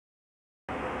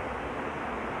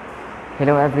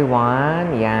Hello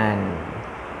everyone, yan.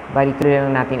 Bali tuloy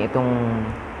lang natin itong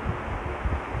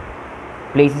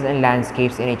places and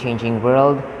landscapes in a changing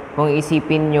world. Kung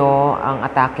isipin nyo, ang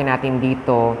atake natin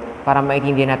dito para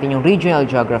maintindihan natin yung regional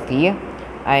geography,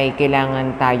 ay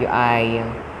kailangan tayo ay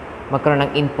magkaroon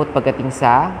ng input pagdating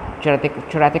sa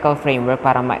theoretical framework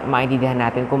para maintindihan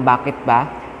natin kung bakit ba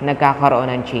nagkakaroon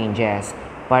ng changes,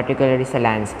 particularly sa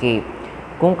landscape.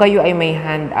 Kung kayo ay may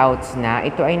handouts na,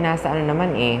 ito ay nasa ano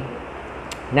naman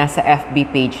nasa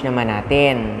FB page naman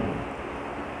natin.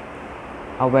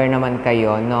 Aware naman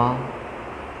kayo, no?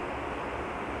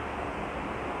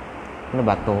 Ano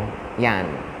ba to? Yan.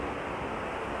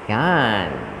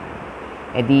 Yan.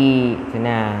 E di, ito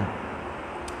na.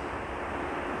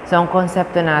 So, ang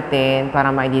konsepto natin, para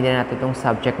maintindihan natin itong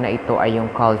subject na ito ay yung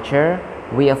culture,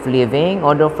 way of living.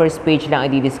 Although first page lang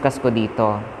i-discuss ko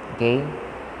dito. Okay?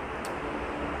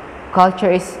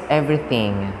 Culture is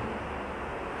everything.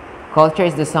 Culture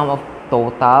is the sum of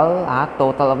total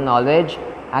of knowledge,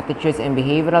 attitudes, and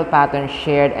behavioral patterns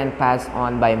shared and passed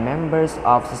on by members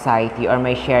of society or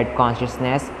may shared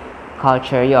consciousness.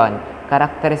 Culture yon.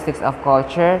 Characteristics of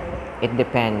culture, it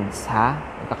depends,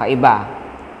 Kakaiba.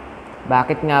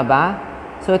 Bakit nga ba?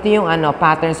 So, ito yung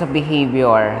patterns of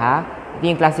behavior, Ito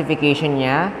yung classification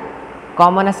niya.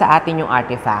 Common na sa atin yung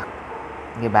artifact.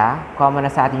 Diba? Common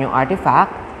na sa atin yung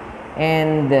artifact.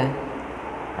 And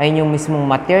ayun yung mismong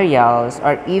materials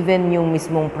or even yung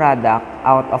mismong product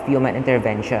out of human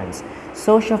interventions.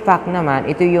 Social fact naman,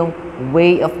 ito yung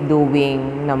way of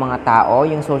doing ng mga tao,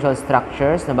 yung social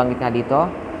structures, nabanggit nga dito,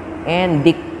 and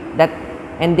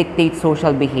dictate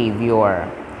social behavior.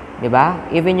 Diba?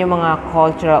 Even yung mga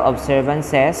cultural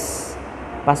observances,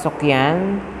 pasok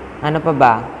yan. Ano pa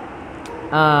ba?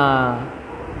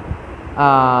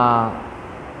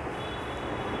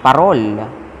 Parol.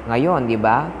 Ngayon, di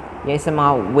ba? Yan sa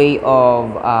mga way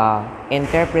of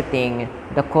interpreting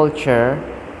the culture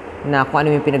na kung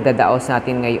ano yung pinagdadaos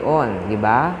natin ngayon, di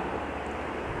ba?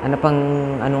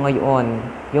 Ano ngayon?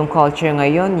 Yung culture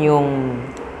ngayon,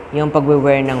 yung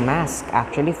pag-wear ng mask,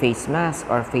 actually face mask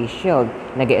or face shield,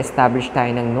 nag-establish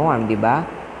tayo ng norm, di ba?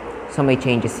 So may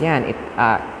changes yan.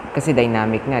 Kasi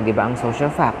dynamic nga, di ba, ang social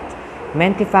fact.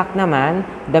 Mentifact naman,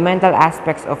 the mental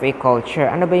aspects of a culture.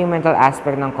 Ano ba yung mental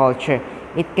aspect ng culture?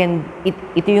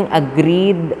 Ito yung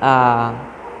agreed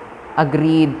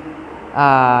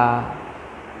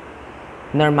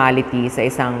normality sa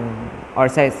isang or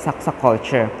sa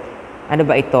culture. Ano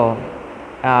ba ito?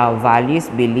 Values,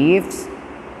 beliefs,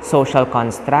 social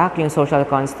construct. Yung social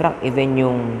construct, even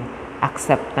yung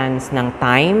acceptance ng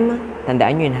time.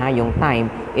 Tandaan nyo yun yung time.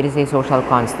 It is a social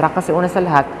construct. Kasi una sa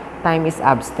lahat, time is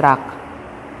abstract.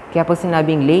 Kaya pag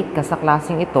sinabing late ka sa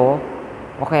klaseng ito,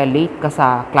 o kaya late ka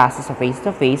sa klase sa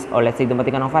face-to-face, or let's say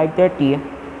dumating ka ng 5:30,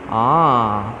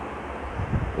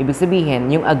 ibig sabihin,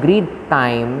 yung agreed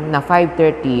time na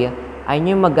 5:30 ay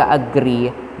yung mag-agree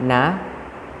na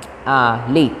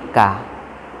late ka.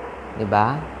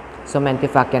 Diba? So,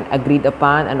 mentifact yan. Agreed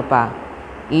upon, ano pa?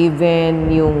 Even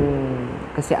yung,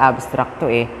 kasi abstract to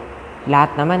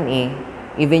lahat naman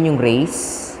even yung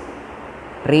race,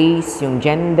 yung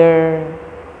gender,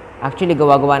 actually,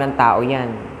 gawa-gawa ng tao yan.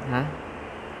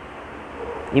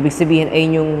 Ibig sabihin,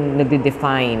 ay yung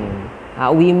nagde-define.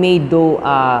 We made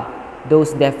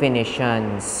those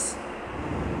definitions.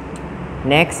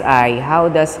 Next ay,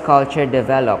 how does culture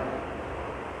develop?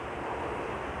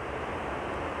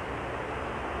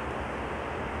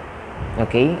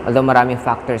 Okay? Although maraming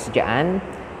factors dyan.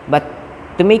 But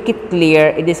to make it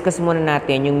clear, i-discuss muna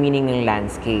natin yung meaning ng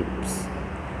landscapes.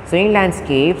 So, yung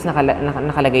landscapes,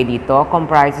 nakalagay dito,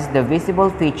 comprises the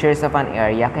visible features of an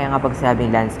area. Kaya nga pag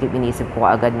sabing landscape, iniisip ko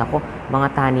kaagad, mga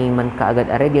taniman kaagad.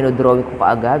 Dinodrawing ko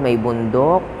kaagad, may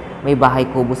bundok, may bahay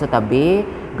kubo sa tabi,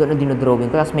 gano'n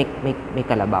dinodrawing ko, tapos may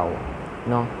kalabaw.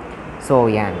 No? So,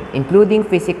 yan. Including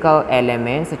physical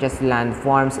elements such as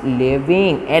landforms,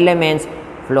 living elements,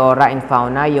 flora and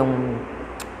fauna, yung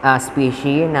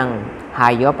species ng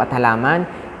hayop at halaman,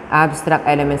 abstract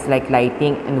elements like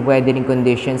lighting and weathering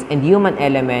conditions, and human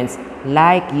elements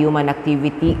like human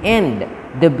activity and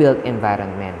the built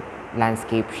environment.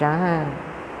 Landscape siya.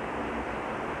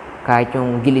 Kahit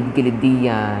yung gilid-gilid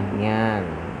yan.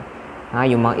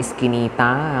 Yung mga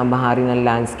iskinita, ang bahari ng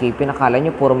landscape, akala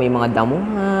nyo puro may mga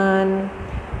damuhan.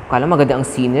 Akala maganda ang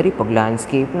scenery pag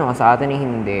landscape, no? Sa atin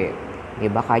hindi.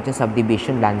 Diba? Kahit yung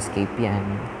subdivision, landscape yan.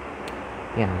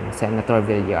 Yan, Senator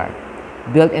Villar.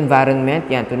 Built environment,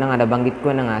 yan, ito na nga, nabanggit ko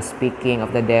na nga, speaking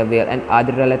of the devil and other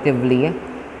relatively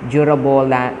durable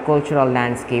cultural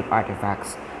landscape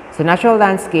artifacts. So, natural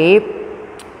landscape,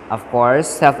 Of course,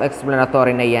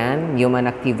 self-explanatory na yan, human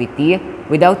activity.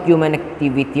 Without human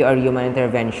activity or human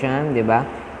intervention, di ba?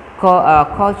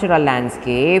 Cultural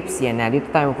landscapes, yan na,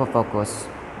 dito tayo magpo-focus.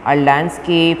 Are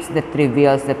landscapes that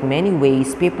reveals that many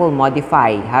ways people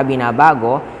modify,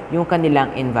 binabago yung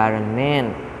kanilang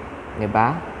environment. Di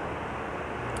ba?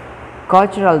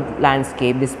 Cultural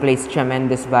landscape displays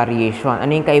tremendous variation.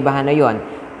 Ano yung kaibahan na yon?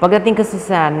 Pagdating kasi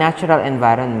sa natural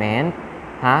environment,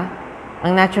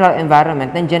 ang natural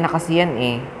environment, nandiyan na kasi yan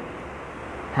eh.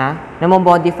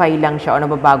 Namomodify lang siya o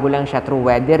nababago lang siya through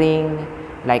weathering,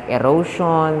 like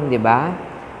erosion, di ba?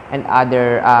 And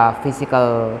other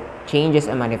physical changes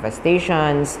and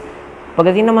manifestations.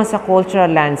 Pagdating naman sa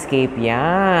cultural landscape,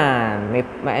 yan.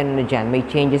 May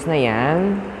changes na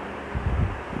yan.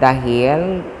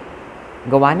 Dahil,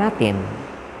 gawa natin.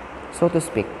 So to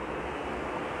speak.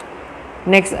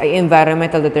 Next ay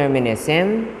environmental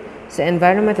determinism. Sa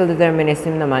environmental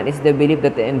determinism naman is the belief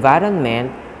that the environment,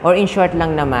 or in short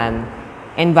lang naman,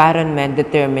 environment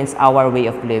determines our way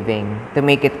of living. To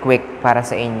make it quick para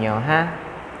sa inyo,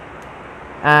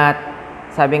 At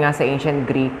sabi nga sa ancient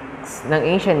Greeks,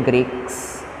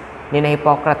 ni na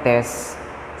Hippocrates,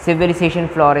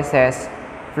 civilization flourishes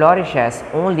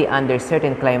only under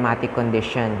certain climatic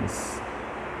conditions.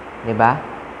 'Di ba?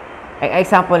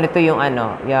 Example nito yung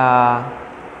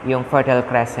yung Fertile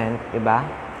Crescent, 'di ba?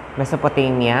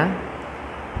 Mesopotamia.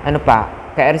 Ano pa?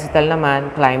 Kay Aristotle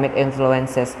naman, climate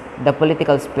influences the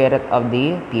political spirit of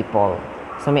the people.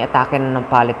 So may atake na ng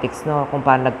politics, no? Kung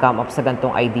paano nag-come up sa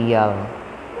gantong ideal.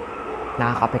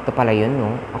 Nakaka-apekto pala yun,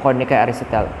 no? According kay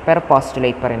Aristotle. Pero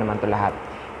postulate pa rin naman to lahat.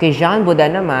 Kay Jean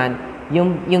Buddha naman,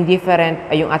 yung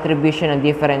attribution ng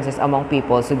differences among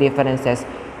people, so differences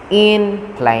in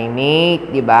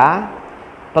climate, di ba?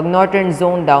 Pag northern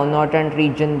zone daw, northern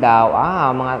region daw,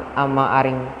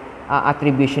 maaring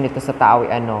attribution ito sa tao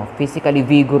ay physically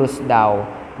vigorous daw,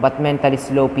 but mentally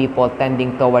slow people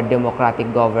tending toward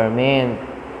democratic government.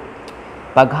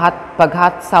 Pag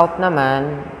hot south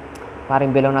naman,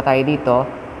 parang below na tayo dito,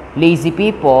 lazy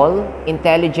people,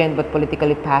 intelligent but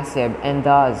politically passive, and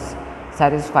thus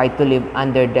satisfied to live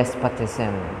under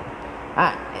despotism.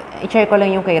 I-share ko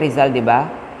lang yung kay Rizal, di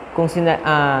ba? Kung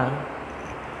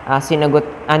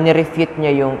nirefute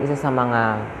niya yung isa sa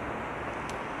mga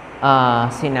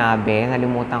sinabi,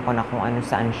 nalimutan ko na kung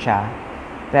saan siya.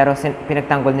 Pero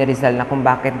pinagtanggol ni Rizal na kung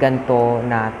bakit ganito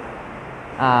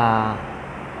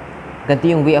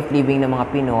yung way of living ng mga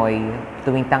Pinoy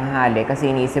tuwing tanghali kasi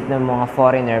iniisip ng mga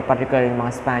foreigner, particularly ng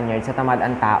mga Spaniards, sa tamad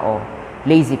ang tao,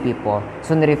 lazy people.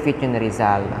 So nirefute yun ni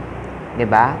Rizal. 'Di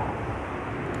ba?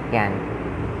 Yan.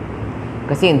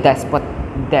 Kasi yung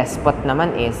despot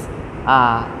naman is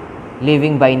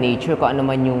living by nature, kung ano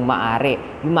man yung maari.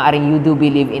 Yung maaring you do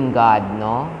believe in God,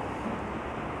 no?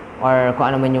 Or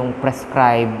kung ano man yung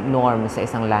prescribed norm sa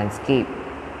isang landscape.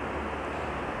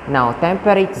 Now,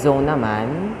 temperate zone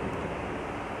naman,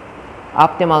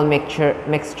 optimal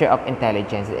mixture of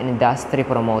intelligence and industry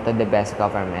promoted the best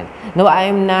government. No, I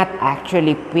am not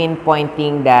actually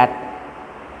pinpointing that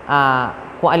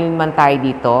kung alin man tayo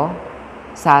dito,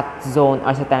 sa zone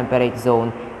or sa temperate zone,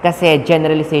 kasi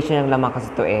generalization ng lamang kasi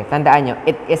ito eh. Tandaan nyo,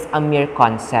 it is a mere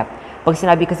concept. Pag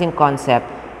sinabi kasing concept,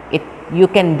 you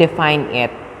can define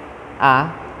it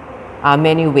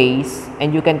many ways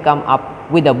and you can come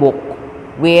up with a book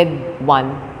with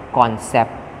one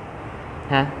concept.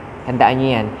 Tandaan nyo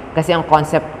yan. Kasi ang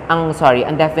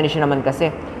definition naman kasi,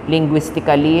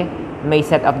 linguistically, may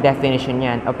set of definition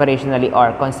yan, operationally or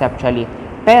conceptually.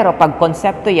 Pero pag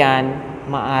konsepto yan,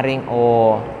 maaring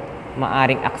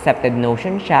accepted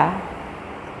notion siya,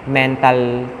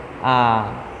 mental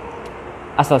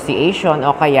association,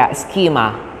 o kaya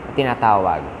schema na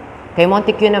tinatawag. Kay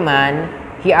Montesquieu naman,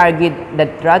 he argued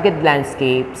that rugged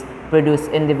landscapes produce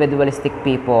individualistic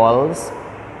people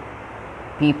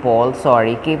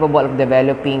capable of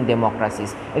developing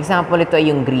democracies. Example ito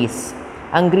ay yung Greece.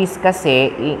 Ang Greece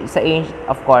kasi,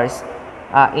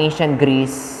 ancient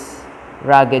Greece,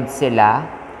 rugged sila,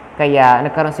 kaya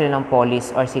nagkaroon sila ng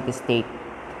polis or city-state.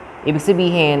 Ibig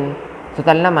sabihin,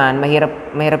 total naman,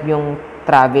 mahirap yung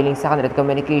traveling sa kanila at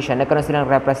communication, nagkaroon sila ng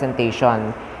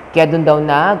representation. Kaya doon daw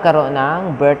nagkaroon ng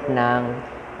birth ng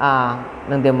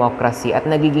democracy at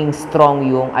nagiging strong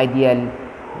yung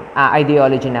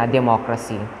ideology na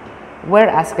democracy.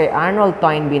 Whereas kay Arnold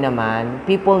Toynbee naman,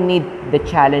 people need the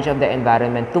challenge of the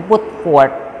environment to put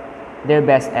forth their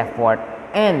best effort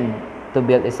and to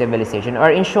build a civilization. Or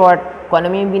in short, kung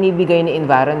ano yung binibigay ni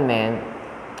environment,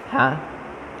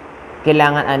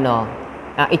 kailangan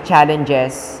it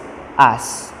challenges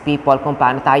us, people, kung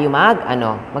paano tayo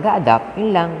mag-a-adapt.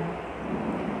 Yun lang.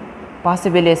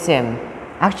 Possibilism.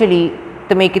 Actually,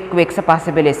 to make it quick sa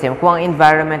possibilism, kung ang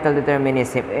environmental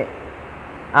determinism,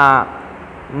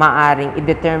 maaring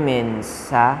i-determine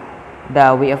sa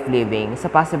the way of living. Sa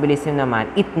possibilism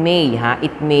naman, it may,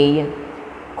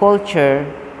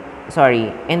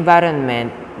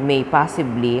 environment may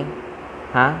possibly,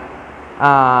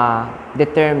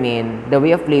 determine the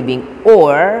way of living,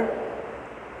 or,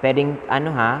 pwedeng,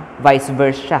 vice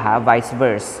versa, vice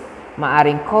versa.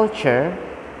 Maaring culture,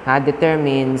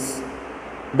 determines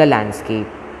the landscape.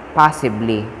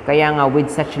 Possibly. Kaya nga,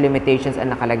 with such limitations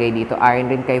ang nakalagay dito,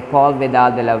 ayon rin kay Paul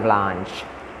Vidal de Lavlanche.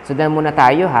 So, dahil muna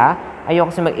tayo,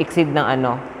 Ayoko kasi mag-exceed ng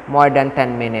more than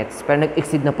 10 minutes. Pero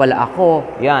nag-exceed na pala ako.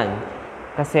 Yan.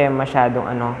 Kasi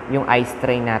masyadong yung eye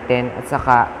strain natin. At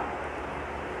saka,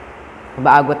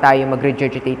 bago tayo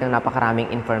mag-regurgitate ng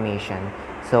napakaraming information.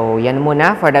 So, yan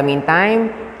muna for the meantime.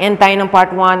 End tayo ng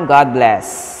part 1. God bless.